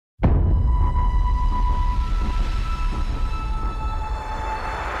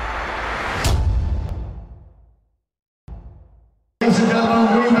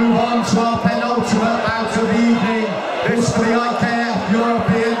to our penultimate bout of the evening. This for the IKF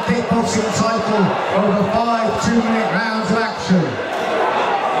European Kickboxing title over 5 2-minute rounds of action.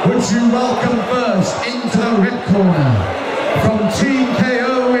 Would you welcome first into the red corner, from Team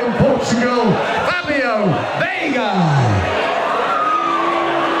KO in Portugal, Veiga.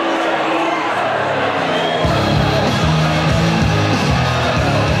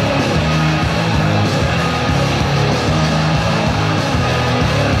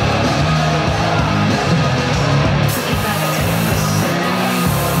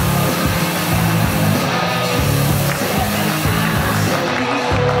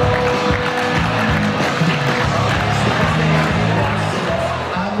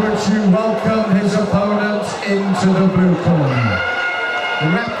 To welcome his opponent into the blue corner,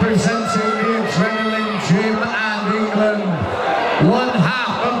 representing the Adrenaline Gym and England, one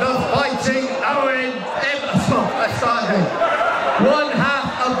half of the Fighting one half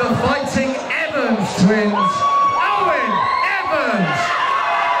of the Fighting Evans twins, Owen Evans.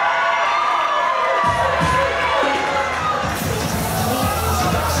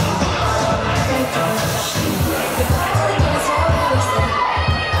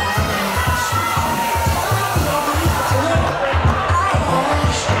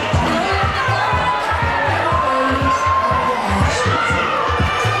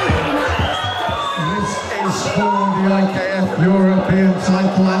 European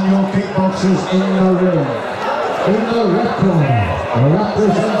title and your kickboxers in the ring. In the red corner,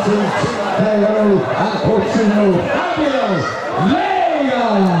 representing KO and Portugal, Veiga.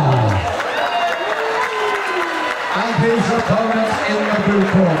 And his opponent in the blue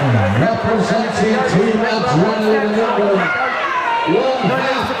corner, representing Team Adrenaline in England, one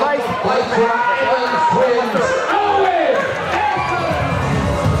half Fighting Evans twins, Owen Evans.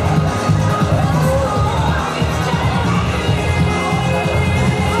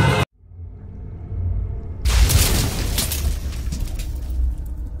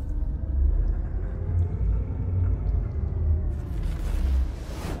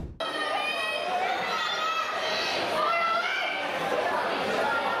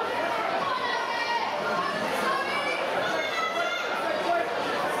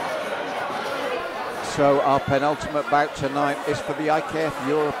 So our penultimate bout tonight is for the IKF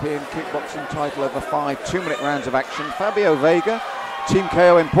European Kickboxing title over 5 2-minute rounds of action. Fabio Veiga, Team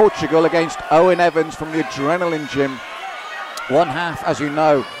KO in Portugal, against Owen Evans from the Adrenaline Gym. One half, as you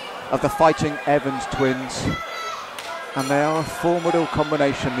know, of the Fighting Evans twins. And they are a formidable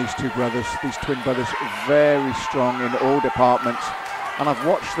combination, these two brothers, these twin brothers, very strong in all departments. And I've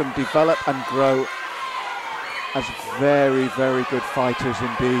watched them develop and grow as very, very good fighters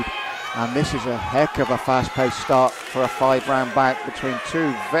indeed. And this is a heck of a fast-paced start for a 5-round bout between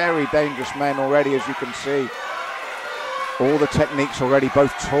two very dangerous men already, as you can see. All the techniques already,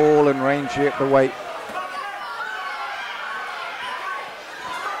 both tall and rangy at the weight.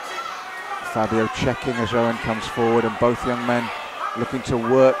 Fabio checking as Owen comes forward, and both young men looking to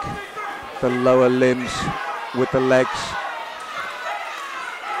work the lower limbs with the legs.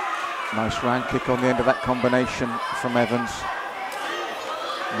 Nice round kick on the end of that combination from Evans.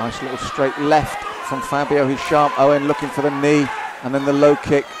 Nice little straight left from Fabio, he's sharp. Owen looking for the knee, and then the low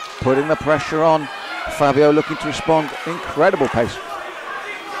kick, putting the pressure on. Fabio looking to respond. Incredible pace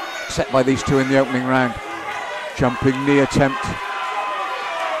set by these two in the opening round. Jumping knee attempt,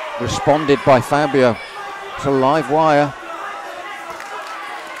 responded by Fabio. It's a live wire.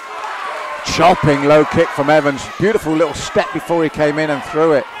 Chopping low kick from Evans. Beautiful little step before he came in and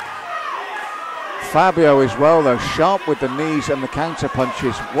threw it. Fabio as well though, sharp with the knees and the counter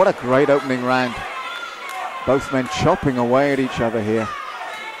punches. What a great opening round. Both men chopping away at each other here.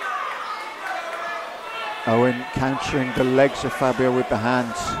 Owen countering the legs of Fabio with the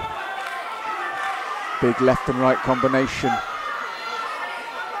hands. Big left and right combination.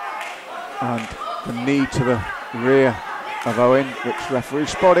 And the knee to the rear of Owen, which referee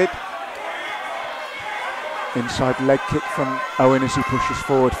spotted. Inside leg kick from Owen as he pushes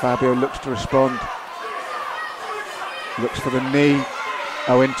forward. Fabio looks to respond. Looks for the knee.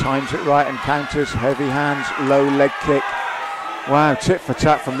 Owen times it right and counters. Heavy hands, low leg kick. Wow, tit for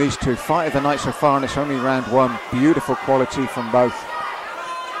tat from these two. Fight of the night so far, and it's only round one. Beautiful quality from both.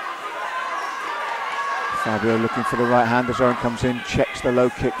 Fabio looking for the right hand as Owen comes in. Checks the low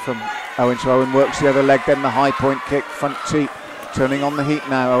kick from Owen. So Owen works the other leg, then the high point kick, front teep. Turning on the heat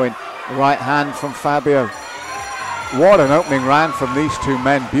now, Owen. Right hand from Fabio. What an opening round from these two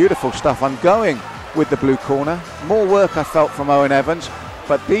men. Beautiful stuff. I'm going with the blue corner. More work I felt from Owen Evans,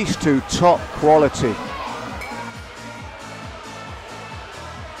 but these two top quality.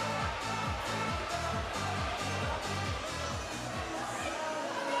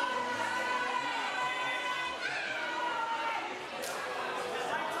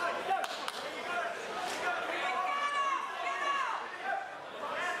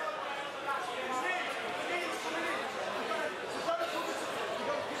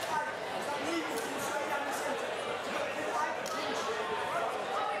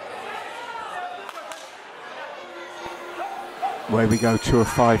 Away we go, 2 of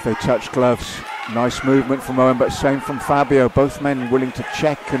 5, they touch gloves. Nice movement from Owen, but same from Fabio. Both men willing to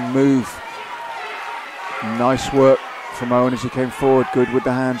check and move. Nice work from Owen as he came forward, good with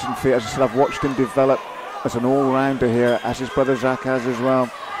the hands and feet. As I said, I've watched him develop as an all-rounder here, as his brother Zach has as well.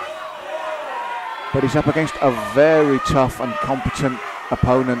 But he's up against a very tough and competent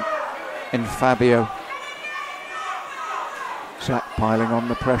opponent in Fabio. Zach piling on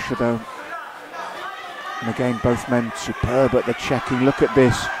the pressure though. And again, both men superb at the checking. Look at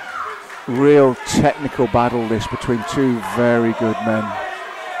this. Real technical battle this between two very good men.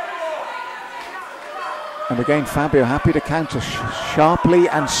 And again, Fabio happy to counter sharply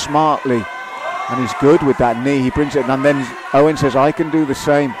and smartly. And he's good with that knee. He brings it, and then Owen says, I can do the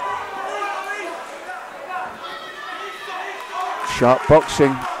same. Sharp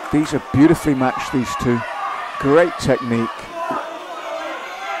boxing. These are beautifully matched, these two. Great technique.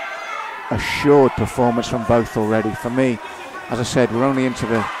 Assured performance from both already. For me, as I said, we're only into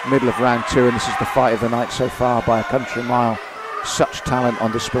the middle of round 2, and this is the fight of the night so far by a country mile. Such talent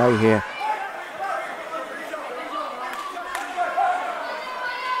on display here.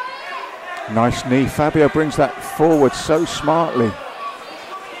 Nice knee. Fabio brings that forward so smartly.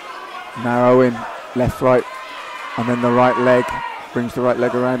 Now Owen, left, right, and then the right leg. Brings the right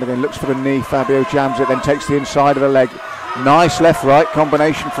leg around again. Looks for the knee. Fabio jams it, then takes the inside of the leg. Nice left-right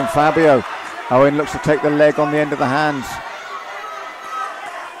combination from Fabio. Owen looks to take the leg on the end of the hands.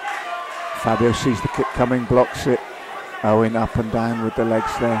 Fabio sees the kick coming, blocks it. Owen up and down with the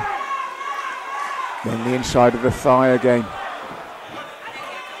legs there. Then the inside of the thigh again.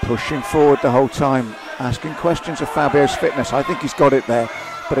 Pushing forward the whole time, asking questions of Fabio's fitness. I think he's got it there,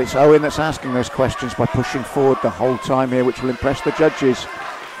 but it's Owen that's asking those questions by pushing forward the whole time here, which will impress the judges.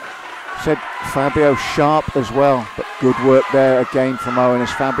 Said Fabio sharp as well, but good work there again from Owen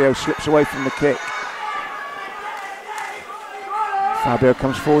as Fabio slips away from the kick. Fabio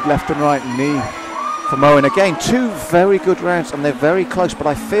comes forward left and right, knee from Owen. Again, 2 very good rounds, and they're very close, but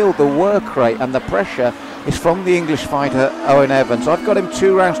I feel the work rate and the pressure is from the English fighter Owen Evans. I've got him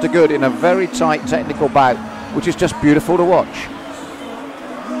 2 rounds to good in a very tight technical bout, which is just beautiful to watch.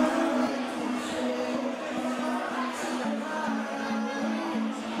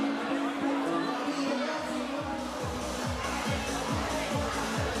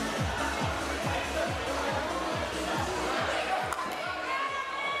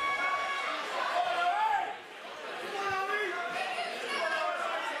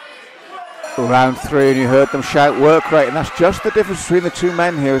 Round 3, and you heard them shout work rate, and that's just the difference between the two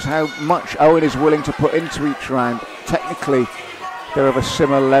men here, is how much Owen is willing to put into each round. Technically, they're of a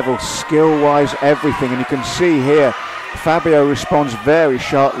similar level, skill-wise, everything, and you can see here, Fabio responds very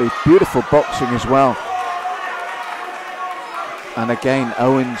sharply. Beautiful boxing as well. And again,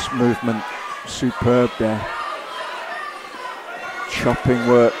 Owen's movement, superb there. Chopping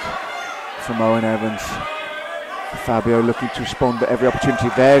work from Owen Evans. Fabio looking to respond at every opportunity.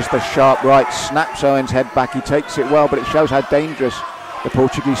 There's the sharp right, snaps Owen's head back. He takes it well, but it shows how dangerous the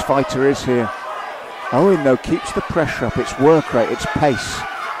Portuguese fighter is here. Owen, though, keeps the pressure up. It's work rate, it's pace.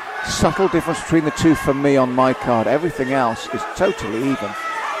 Subtle difference between the two for me on my card. Everything else is totally even.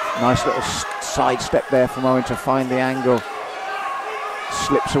 Nice little side step there from Owen to find the angle.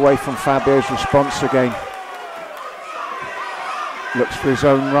 Slips away from Fabio's response again. Looks for his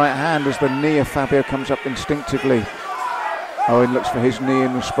own right hand as the knee of Fabio comes up instinctively. Owen looks for his knee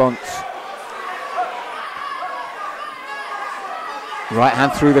in response. Right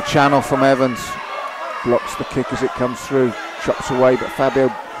hand through the channel from Evans. Blocks the kick as it comes through. Chops away, but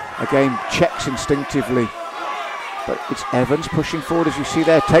Fabio again checks instinctively. But it's Evans pushing forward, as you see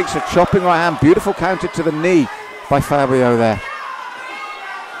there. Takes a chopping right hand. Beautiful counter to the knee by Fabio there.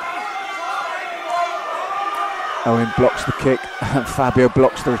 Owen blocks the kick and Fabio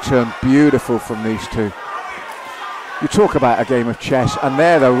blocks the return. Beautiful from these two. You talk about a game of chess, and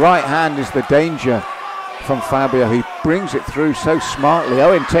there the right hand is the danger from Fabio. He brings it through so smartly.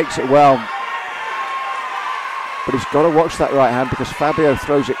 Owen takes it well, but he's got to watch that right hand because Fabio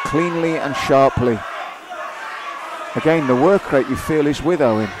throws it cleanly and sharply. Again, the work rate you feel is with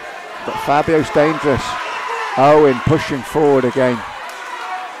Owen, but Fabio's dangerous. Owen pushing forward again.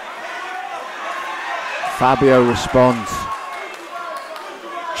 Fabio responds,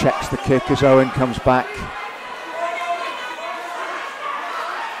 checks the kick as Owen comes back.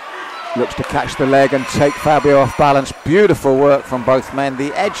 Looks to catch the leg and take Fabio off balance. Beautiful work from both men.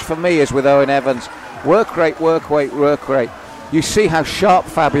 The edge for me is with Owen Evans. Work rate, work rate, work rate. You see how sharp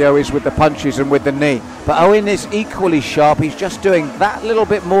Fabio is with the punches and with the knee. But Owen is equally sharp. He's just doing that little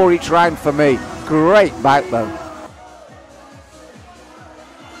bit more each round for me. Great bout though.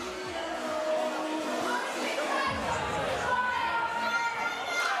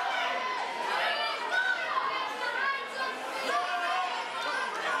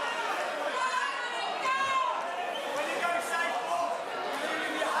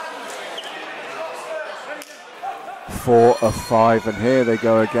 4 of 5, and here they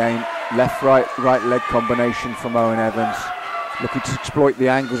go again. Left, right leg combination from Owen Evans. Looking to exploit the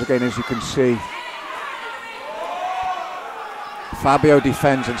angles again, as you can see. Fabio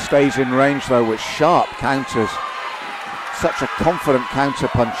defends and stays in range though with sharp counters. Such a confident counter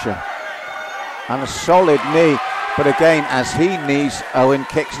puncher. And a solid knee. But again, as he knees, Owen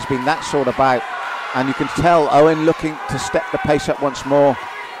kicks. It's been that sort of bout. And you can tell Owen looking to step the pace up once more.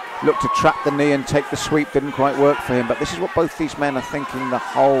 Look to trap the knee and take the sweep. Didn't quite work for him. But this is what both these men are thinking the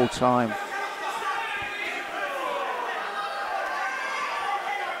whole time.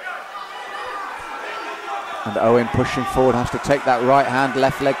 And Owen pushing forward, has to take that right hand,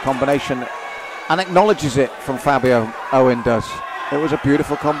 left leg combination and acknowledges it from Fabio. Owen does. It was a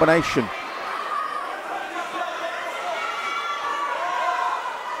beautiful combination.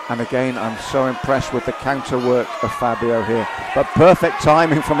 And again, I'm so impressed with the counter work of Fabio here. But perfect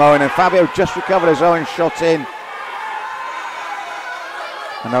timing from Owen, and Fabio just recovered as Owen shot in.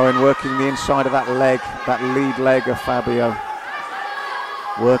 And Owen working the inside of that leg, that lead leg of Fabio.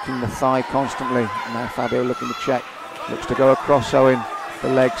 Working the thigh constantly. Now Fabio looking to check. Looks to go across Owen, the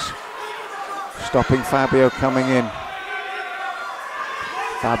legs. Stopping Fabio coming in.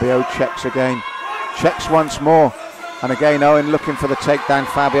 Fabio checks again. Checks once more. And again Owen looking for the takedown.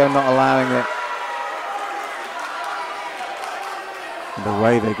 Fabio not allowing it. And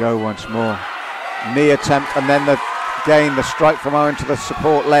away they go once more. Knee attempt, and then again the strike from Owen to the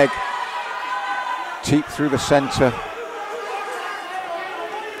support leg. Teep through the centre.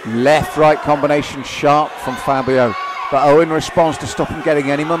 Left-right combination sharp from Fabio, but Owen responds to stop him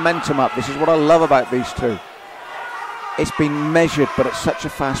getting any momentum up. This is what I love about these two. It's been measured, but at such a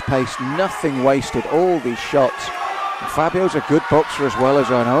fast pace, nothing wasted, all these shots. And Fabio's a good boxer as well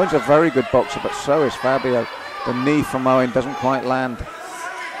as Owen. Owen's a very good boxer, but so is Fabio. The knee from Owen doesn't quite land.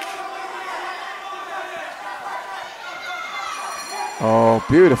 Oh,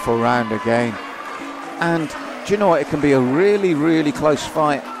 beautiful round again. And do you know what? It can be a really, really close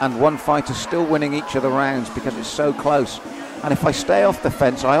fight, and one fighter still winning each of the rounds because it's so close. And if I stay off the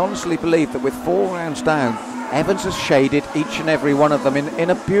fence, I honestly believe that with 4 rounds down, Evans has shaded each and every one of them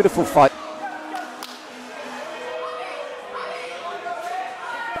in a beautiful fight.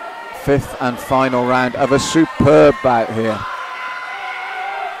 5th and final round of a superb bout here.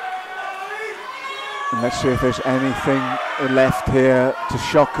 And let's see if there's anything left here to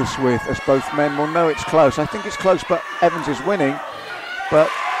shock us with, as both men will know it's close. I think it's close, but Evans is winning.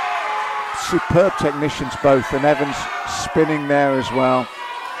 But superb technicians both, and Evans spinning there as well.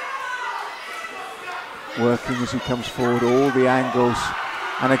 Working as he comes forward, all the angles.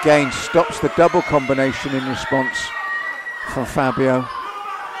 And again, stops the double combination in response from Fabio.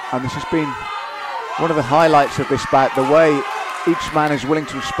 And this has been one of the highlights of this bout, the way each man is willing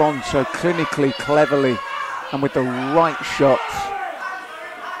to respond so clinically, cleverly, and with the right shots.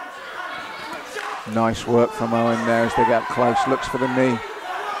 Nice work from Owen there as they get close, looks for the knee.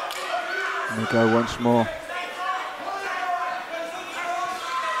 And they go once more.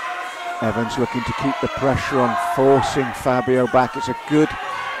 Evans looking to keep the pressure on, forcing Fabio back. It's a good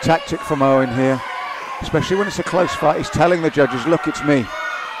tactic from Owen here, especially when it's a close fight. He's telling the judges, look, it's me.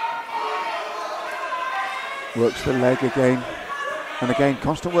 Works the leg again. And again,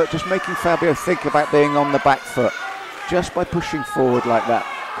 constant work, just making Fabio think about being on the back foot. Just by pushing forward like that.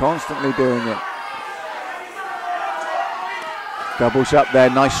 Constantly doing it. Doubles up there,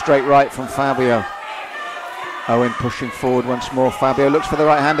 nice straight right from Fabio. Owen pushing forward once more. Fabio looks for the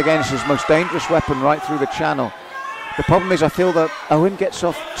right hand again. It's his most dangerous weapon right through the channel. The problem is I feel that Owen gets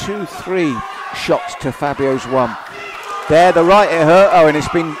off 2-3 shots to Fabio's 1. There, the right, it hurt Owen. He's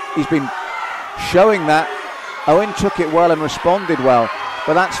been showing that. Owen took it well and responded well,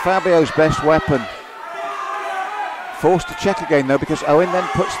 but that's Fabio's best weapon. Forced to check again though, because Owen then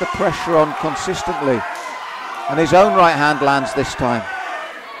puts the pressure on consistently, and his own right hand lands this time.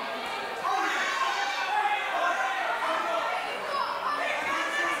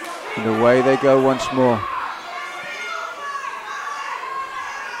 And away they go once more.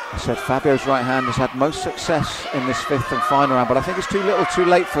 I said Fabio's right hand has had most success in this 5th and final round, but I think it's too little too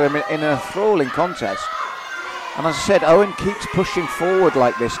late for him in a enthralling contest. And as I said, Owen keeps pushing forward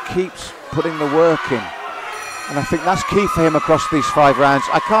like this, keeps putting the work in. And I think that's key for him across these 5 rounds.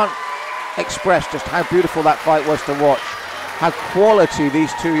 I can't express just how beautiful that fight was to watch, how quality these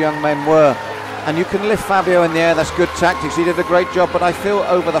 2 young men were. And you can lift Fabio in the air, that's good tactics, he did a great job, but I feel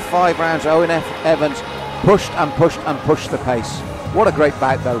over the 5 rounds, Owen Evans pushed and pushed and pushed the pace. What a great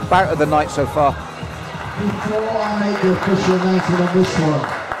bout though, bout of the night so far. Before I make the official announcement on this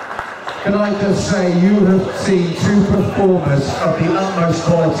one, can I just say you have seen 2 performers of the utmost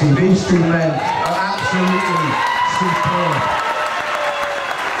quality. These 2 men are absolutely superb.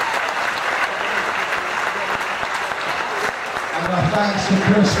 And our thanks to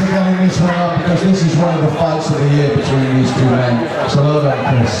Chris for getting this one up, because this is one of the fights of the year between these two men. So well done,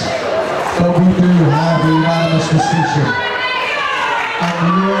 Chris. But we do have a unanimous decision. And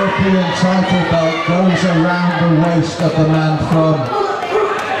the European title belt goes around the waist of the man from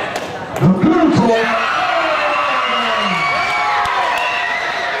the blue